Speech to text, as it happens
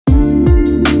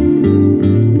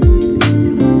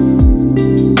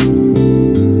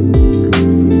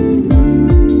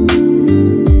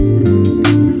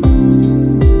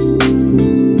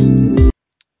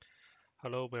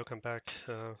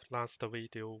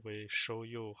we show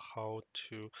you how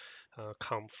to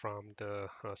come from the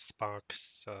Spark's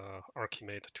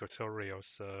ArchiMate tutorials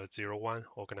 01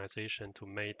 organization to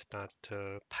make that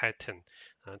pattern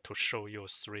to show you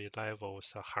 3 levels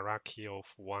hierarchy of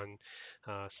one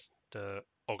the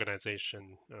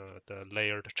organization, the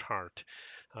layered chart.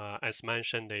 As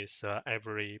mentioned, is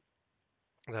every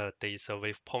this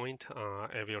waypoint,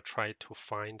 I will try to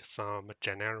find some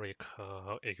generic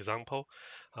example,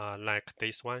 like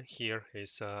this one here is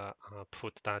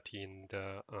put that in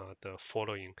the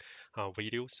following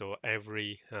video. So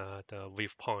every the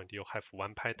waypoint you have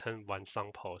one pattern, one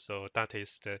sample. So that is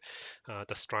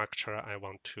the structure I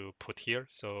want to put here.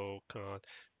 So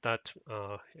that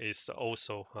is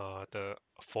also the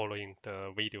following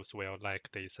the videos will like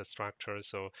this structure.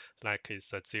 So like is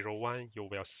 01, you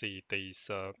will see this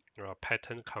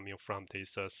pattern coming from this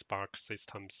Spark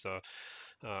systems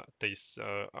this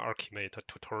ArchiMate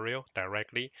tutorial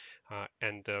directly,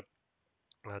 and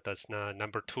that's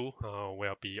number 2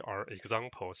 will be our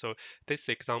example. So this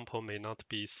example may not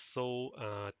be so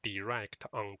direct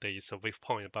on this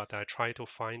waypoint, but I try to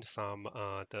find some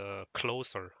the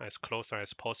closer as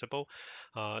possible.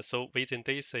 So within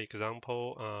this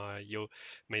example, you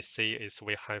may see is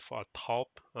we have a top.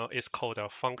 It's called a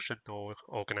functional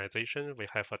organization. We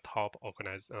have a top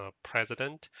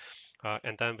president.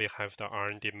 And then we have the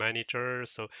R&D manager.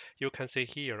 So you can see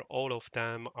here, all of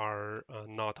them are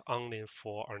not only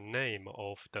for a name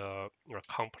of the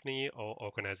company or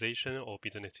organization or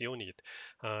business unit.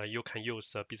 You can use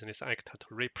a business actor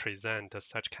to represent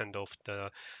such kind of the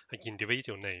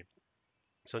individual name.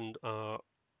 So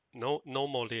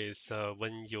normally is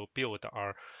when you build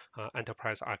our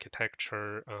enterprise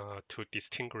architecture to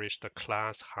distinguish the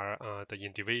class, the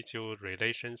individual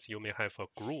relations, you may have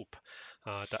a group,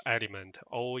 the element,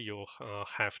 or you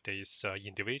have this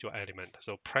individual element.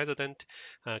 So president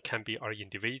can be our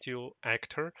individual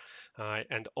actor,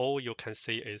 and all you can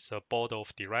see is a board of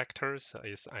directors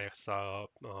is as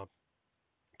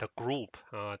the group,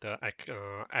 the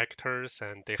actors,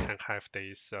 and they can have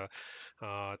this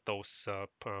those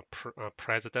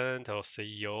president or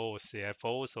CEO or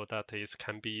CFO, so that it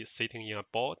can be sitting in a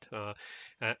board,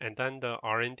 and then the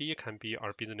R&D can be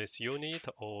our business unit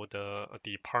or the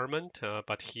department.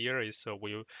 But here is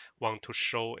we want to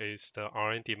show is the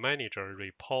R&D manager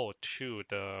report to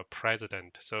the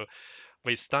president. So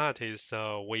with that is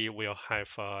we will have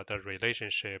the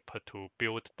relationship to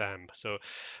build them. So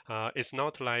it's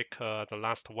not like the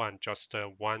last one, just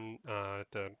one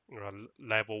the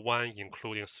level 1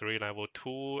 including 3 level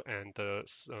 2 and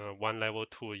 1 level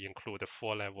 2 include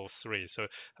 4 level 3. So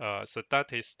so that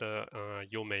is the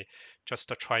you may just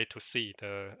try to see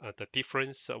the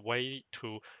difference way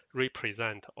to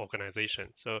represent organization.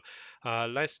 So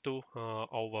let's do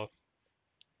our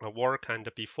work. And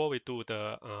before we do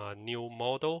the new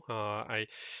model, I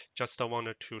just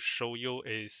wanted to show you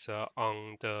is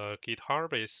on the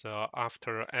GitHub is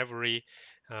after every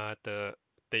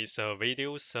these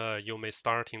videos, you may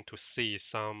starting to see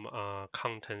some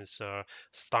contents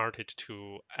started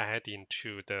to add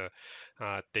into the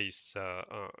this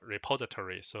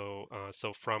repository. So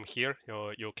so from here,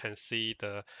 you can see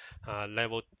the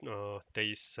level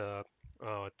this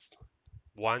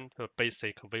one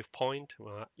basic waypoint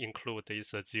include this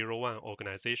 01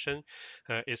 organization.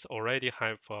 It already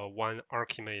have one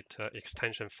ArchiMate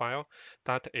extension file.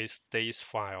 That is this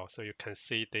file. So you can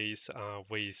see this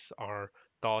with our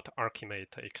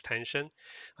 .ArchiMate extension,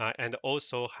 and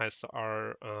also has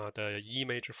our the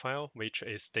image file, which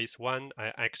is this one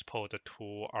I export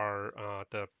to our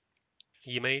the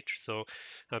image. So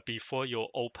before you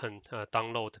open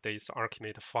download this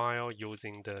ArchiMate file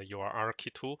using your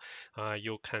Archi tool,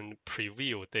 you can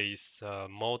preview this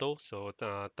model, so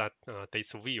that this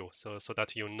view, so that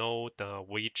you know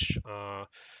which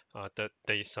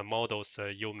these models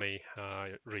you may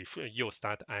use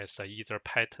that as either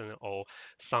pattern or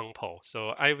sample. So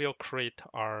I will create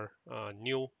our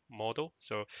new model.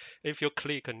 So if you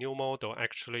click a new model,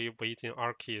 actually within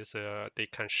Archi they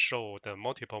can show the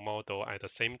multiple model at the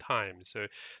same time. So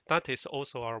that is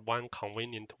also our one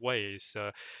convenient way.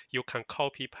 Is, you can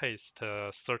copy paste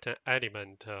certain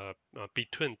element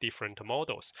between different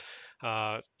models.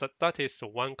 That is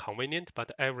one convenient,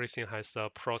 but everything has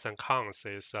pros and cons.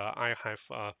 Is I have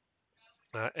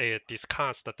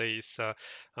discussed this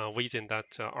within that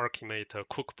ArchiMate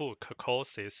cookbook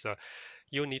courses.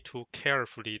 You need to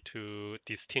carefully to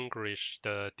distinguish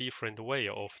the different way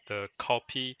of the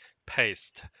copy paste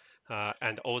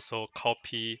and also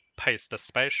copy paste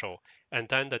special, and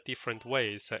then the different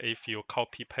ways if you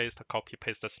copy paste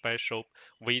the special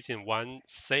within one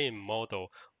same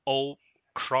model, all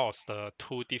cross the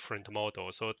two different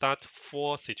models. So that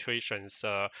four situations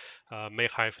may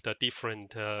have the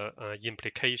different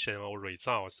implication or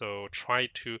result. So try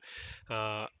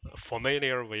to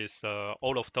familiar with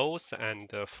all of those and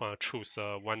choose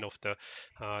one of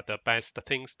the best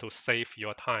things to save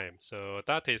your time. So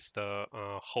that is the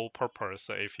whole purpose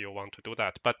if you want to do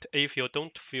that. But if you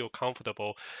don't feel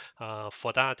comfortable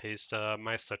for that, is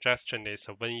my suggestion is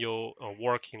when you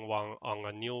working on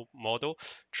a new model,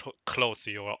 close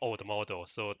your old model.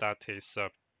 So that is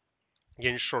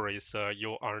ensure is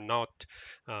you are not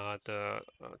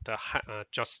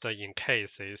just in case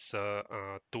is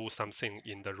do something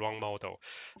in the wrong model.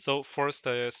 So first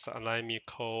is let me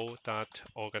call that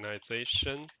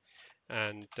organization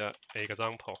and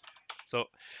example. So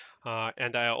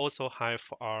and I also have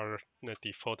our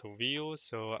default view,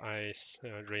 so I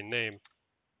rename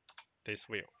this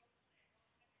view.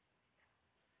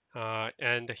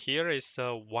 And here is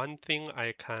one thing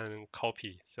I can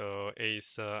copy. So is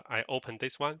I open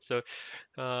this one. So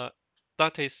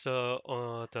that is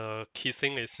the key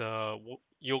thing is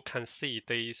you can see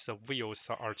these views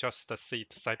are just sit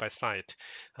side by side,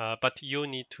 but you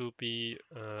need to be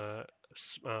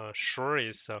sure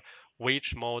is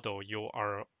which model you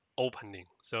are opening.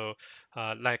 So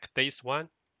like this one,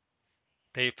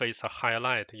 if it's a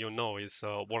highlight, you know it's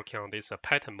working on this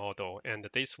pattern model, and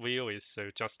this view is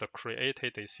just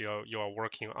created. Is you are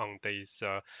working on this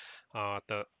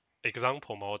the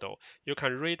example model. You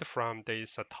can read from this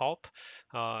top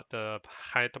the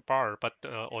head bar, but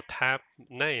or tab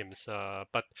names.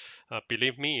 But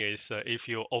believe me, is if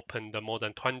you open the more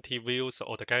than 20 views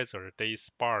altogether, this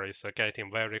bar is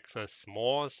getting very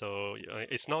small. So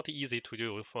it's not easy to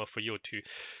do for you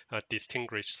to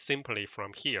distinguish simply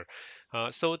from here.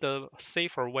 So the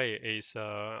safer way is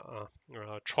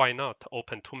try not to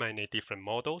open too many different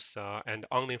models and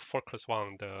only focus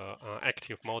on the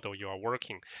active model you are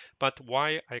working. But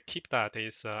why I keep that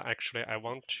is actually I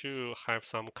want to have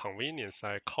some convenience.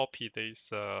 I copy this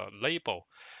label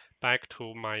back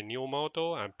to my new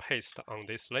model and paste on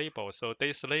this label. So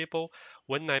this label,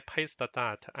 when I paste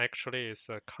that, actually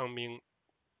is coming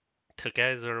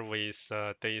together with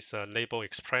this label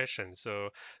expression. So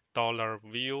dollar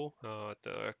view,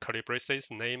 the curly braces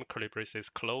name, curly braces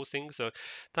closing. So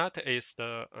that is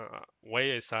the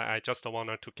way is I just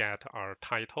wanted to get our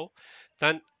title.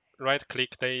 Then right click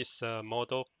this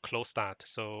model, close that.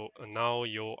 So now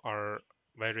you are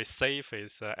very safe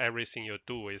is everything you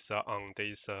do is on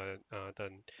this the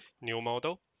new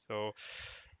model. So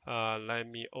let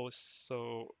me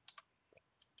also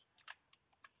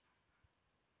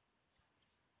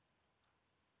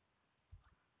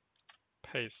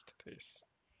paste this.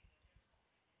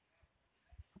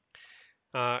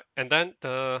 And then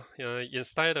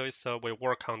instead is we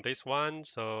work on this one.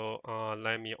 So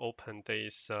let me open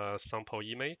this sample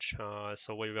image.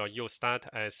 So we will use that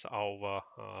as our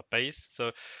base.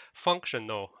 So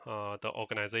functional, the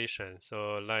organization.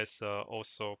 So let's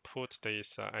also put this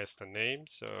as the name.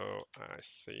 So I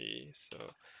see. So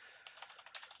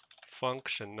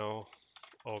functional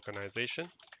organization.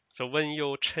 So when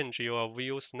you change your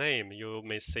view's name, you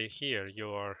may see here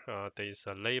your this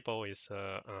label is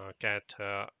get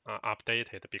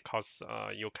updated because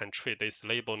you can treat this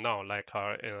label now like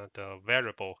the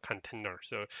variable container.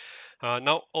 So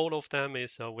now all of them is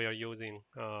we are using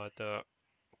the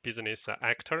business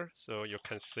actor. So you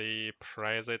can see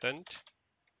president,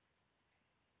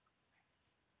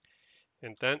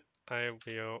 and then I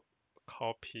will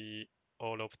copy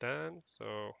all of them.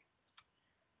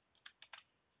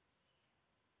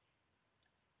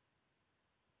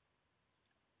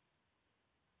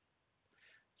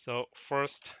 So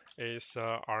first is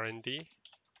R&D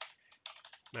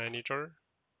manager.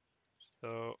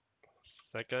 So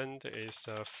second is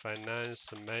finance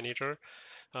manager.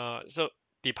 So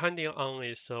depending on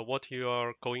is what you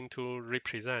are going to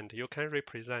represent, you can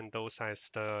represent those as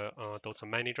the those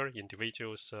manager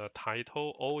individuals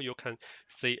title, or you can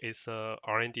see is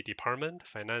R&D department,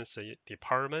 finance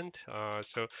department.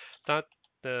 So that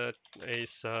is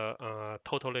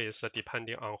totally is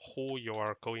depending on who you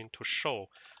are going to show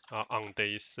on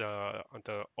this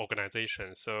the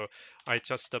organization. So I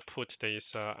just put this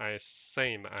as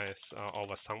same as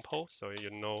our sample, so you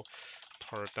know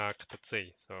product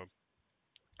Z. So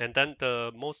and then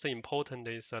the most important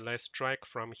is let's drag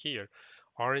from here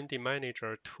R&D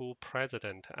manager to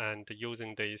president, and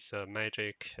using this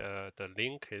magic the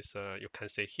link is you can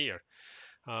see here.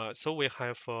 So we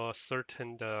have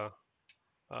certain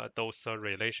those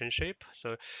relationship.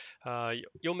 So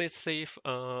you may see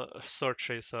search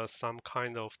is some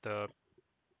kind of the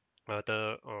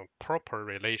proper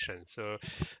relation. So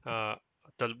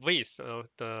the width,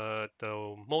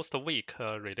 the most weak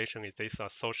relation is this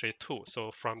associate 2.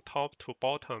 So from top to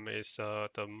bottom is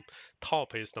the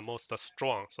top is the most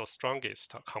strong, so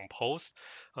strongest composed.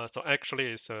 So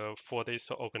actually, is for this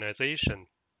organization,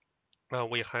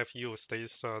 we have used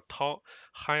this top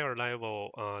higher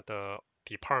level the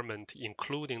department,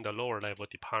 including the lower level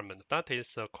department. That is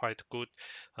quite good.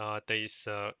 This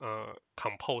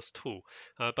compose too.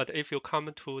 But if you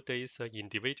come to this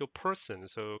individual person,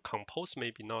 so compose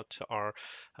maybe not are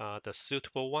the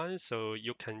suitable one. So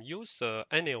you can use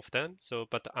any of them. So,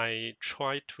 but I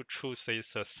try to choose this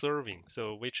serving.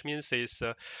 So which means is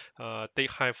they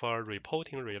have a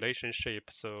reporting relationship.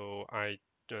 So I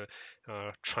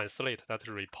translate that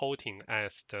reporting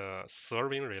as the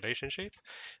serving relationship.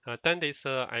 Then this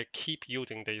I keep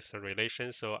using this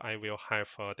relation, so I will have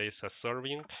this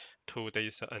serving to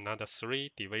this another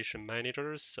 3 division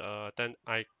managers. Then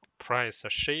I press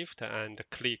shift and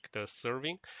click the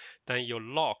serving. Then you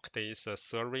lock this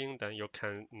serving. Then you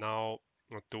can now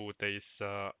do this.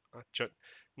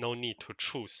 No need to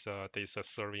choose this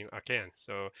serving again.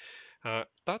 So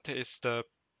that is the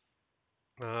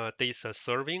this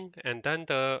serving, and then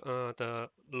the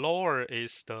lower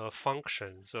is the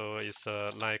function. So it's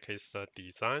like it's a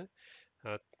design.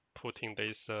 Uh, Putting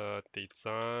this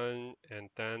design, and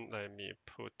then let me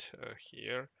put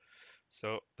here.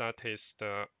 So that is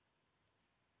the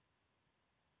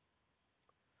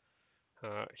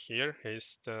here is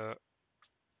the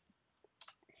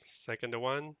second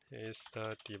one is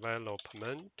the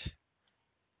development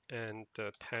and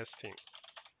testing.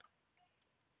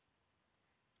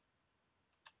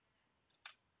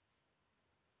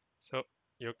 So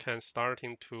you can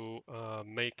starting to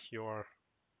make your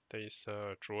this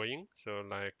drawing. So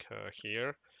like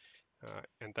here,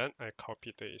 and then I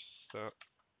copy this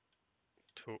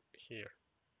to here.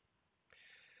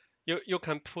 You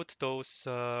can put those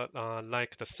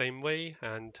like the same way,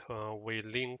 and we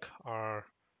link our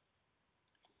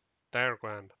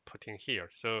diagram putting here.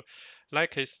 So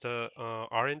like is the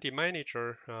R&D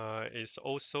manager is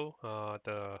also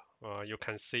the you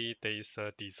can see this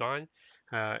design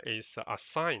is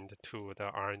assigned to the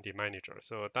R&D manager.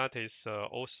 So that is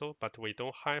also, but we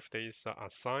don't have this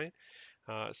assigned.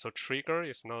 So trigger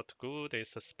is not good, it's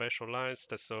specialized,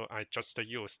 so I just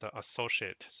use the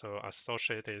associate. So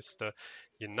associate is the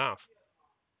enough.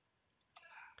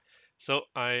 So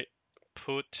I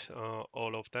put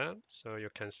all of them. So you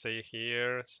can see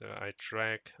here, so I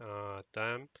drag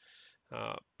them.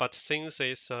 But since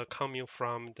it's coming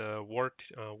from the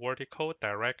vertical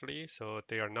directly, so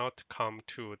they are not come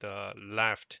to the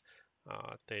left.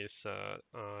 This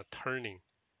turning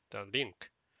the link.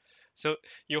 So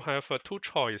you have two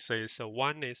choices.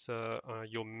 One is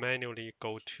you manually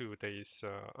go to this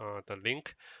the link,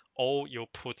 or you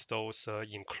put those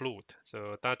include.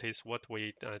 So that is what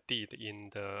we did in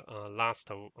the last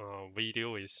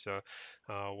video. Is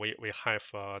we have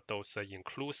those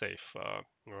inclusive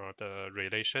the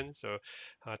relation. So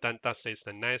then that is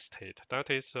the nested. That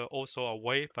is also a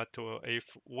way, but if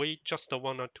we just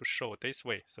wanted to show this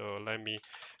way, so let me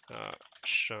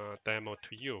demo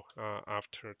to you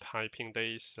after typing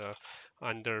this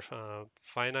under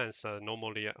finance.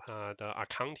 Normally, the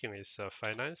accounting is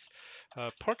finance.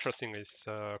 Purchasing is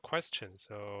question.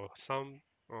 So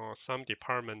some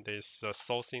department is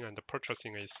sourcing, and the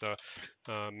purchasing is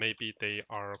maybe they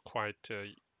are quite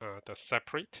the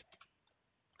separate.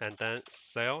 And then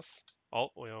sales. Oh,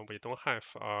 well, we don't have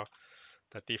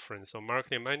the difference. So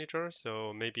marketing manager,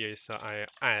 so maybe it's I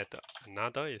add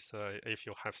another is if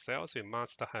you have sales, you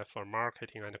must have a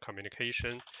marketing and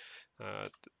communication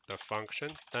the function.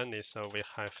 Then is we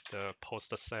have the post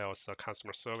sales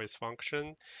customer service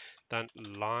function. Then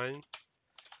line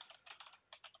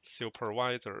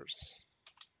supervisors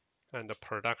and the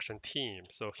production team.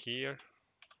 So here,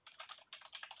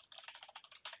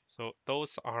 so those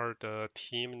are the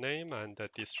team name and the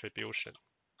distribution.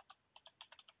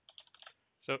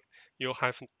 So you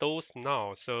have those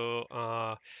now. So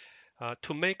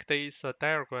to make this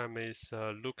diagram is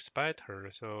looks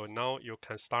better, so now you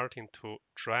can starting to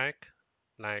drag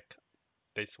like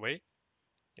this way,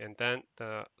 and then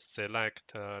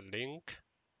select link,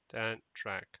 then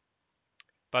drag.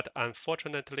 But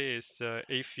unfortunately, is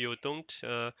if you don't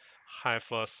have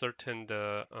a certain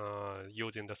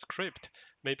using the script,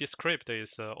 maybe script is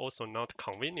also not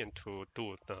convenient to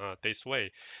do this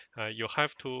way. You have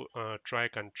to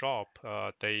drag and drop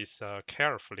this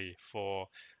carefully for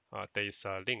this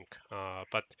link.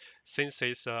 But since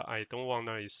it's I don't want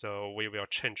to is we will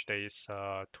change this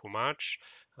too much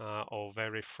or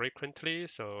very frequently,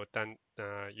 so then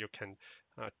you can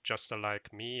just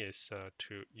like me, is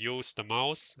to use the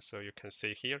mouse. So you can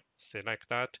see here, select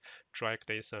that, drag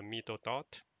this middle dot,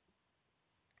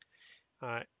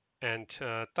 and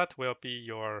that will be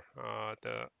your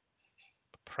the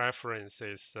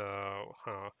preferences.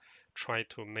 Try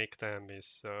to make them is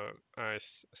as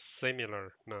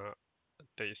similar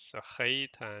this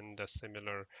height and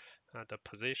similar the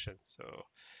position. So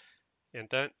and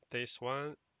then this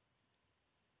one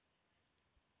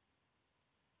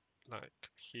like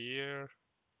here,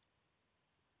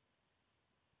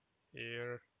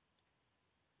 here,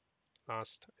 last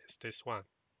is this one.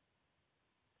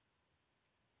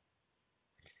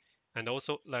 And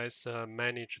also let's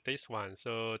manage this one.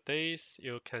 So this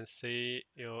you can see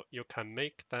you can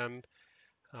make them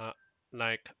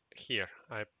like here.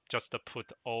 I just put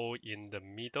all in the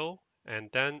middle, and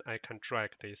then I can drag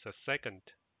this second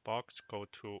box go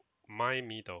to my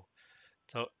middle.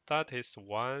 So that is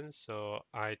one. So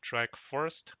I drag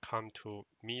first, come to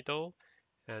middle,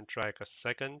 and drag a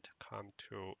second, come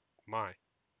to my.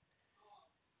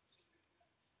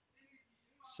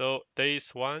 So this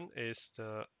one is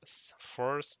the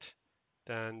first,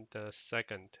 then the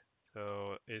second.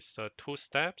 So it's two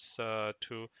steps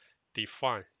to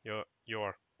define your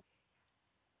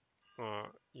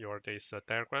this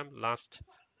diagram. Last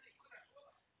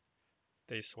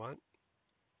this one,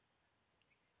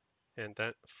 and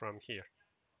then from here.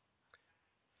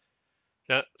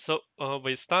 Yeah, so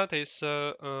we start is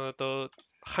the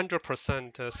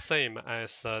 100% same as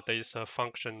this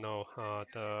functional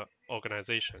the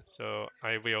organization. So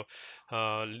I will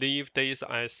leave this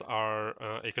as our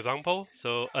example.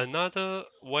 So another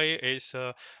way is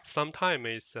sometimes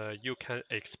is you can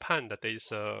expand this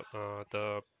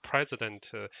the president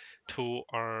to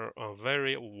a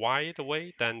very wide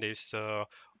way than this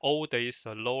all these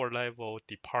lower level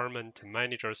department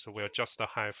managers will just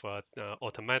have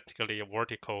automatically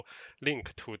vertical link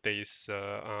to this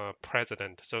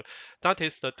president. So that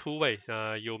is the two way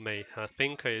you may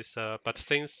think is, but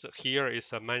since here is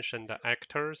mentioned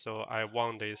actor, so I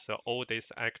want this all these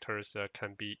actors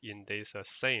can be in this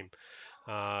same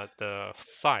the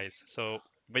size. So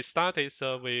we start is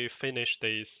we finish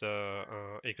this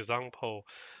example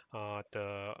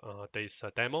this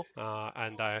demo,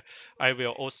 and I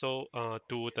will also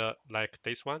do the like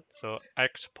this one. So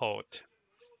export,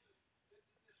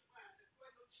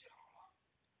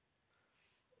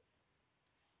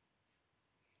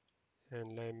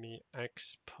 and let me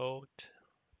export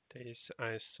this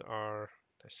as our,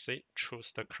 let's see, choose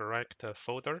the correct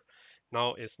folder.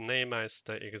 Now it's named as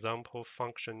the example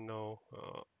functional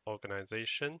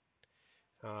organization.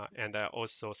 And I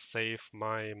also save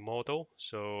my model.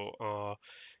 So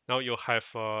now you have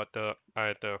the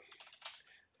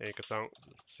example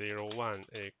 01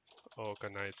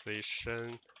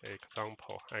 organization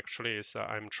example. Actually, is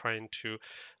I'm trying to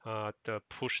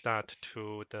push that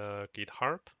to the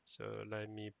GitHub. So let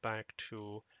me back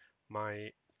to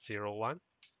my 01.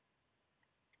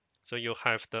 So you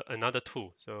have the another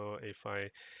tool. So if I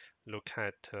look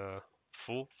at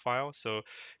full file, so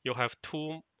you have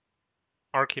two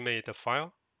ArchiMate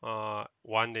file.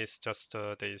 One is just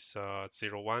this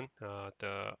 01,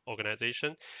 the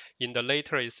organization. In the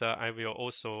later is I will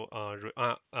also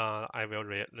I will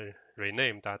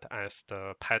rename that as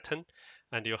the pattern.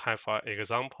 And you have an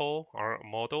example or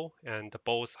model, and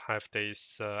both have this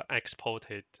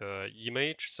exported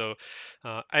image. So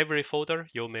every folder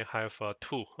you may have the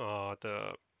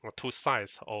two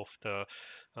sides of the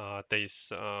this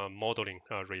modeling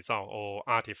result or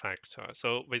artifact.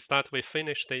 So with that, we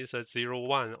finish this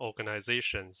 01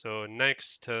 organization. So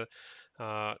next,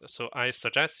 so I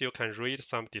suggest you can read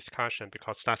some discussion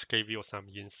because that gave you some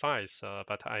insights,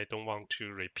 but I don't want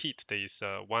to repeat this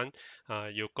one.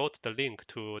 You got the link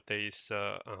to this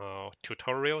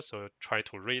tutorial, so try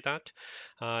to read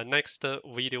that. Next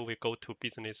video, we go to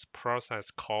business process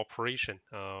cooperation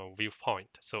viewpoint.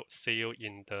 So see you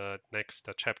in the next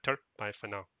chapter. Bye for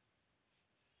now.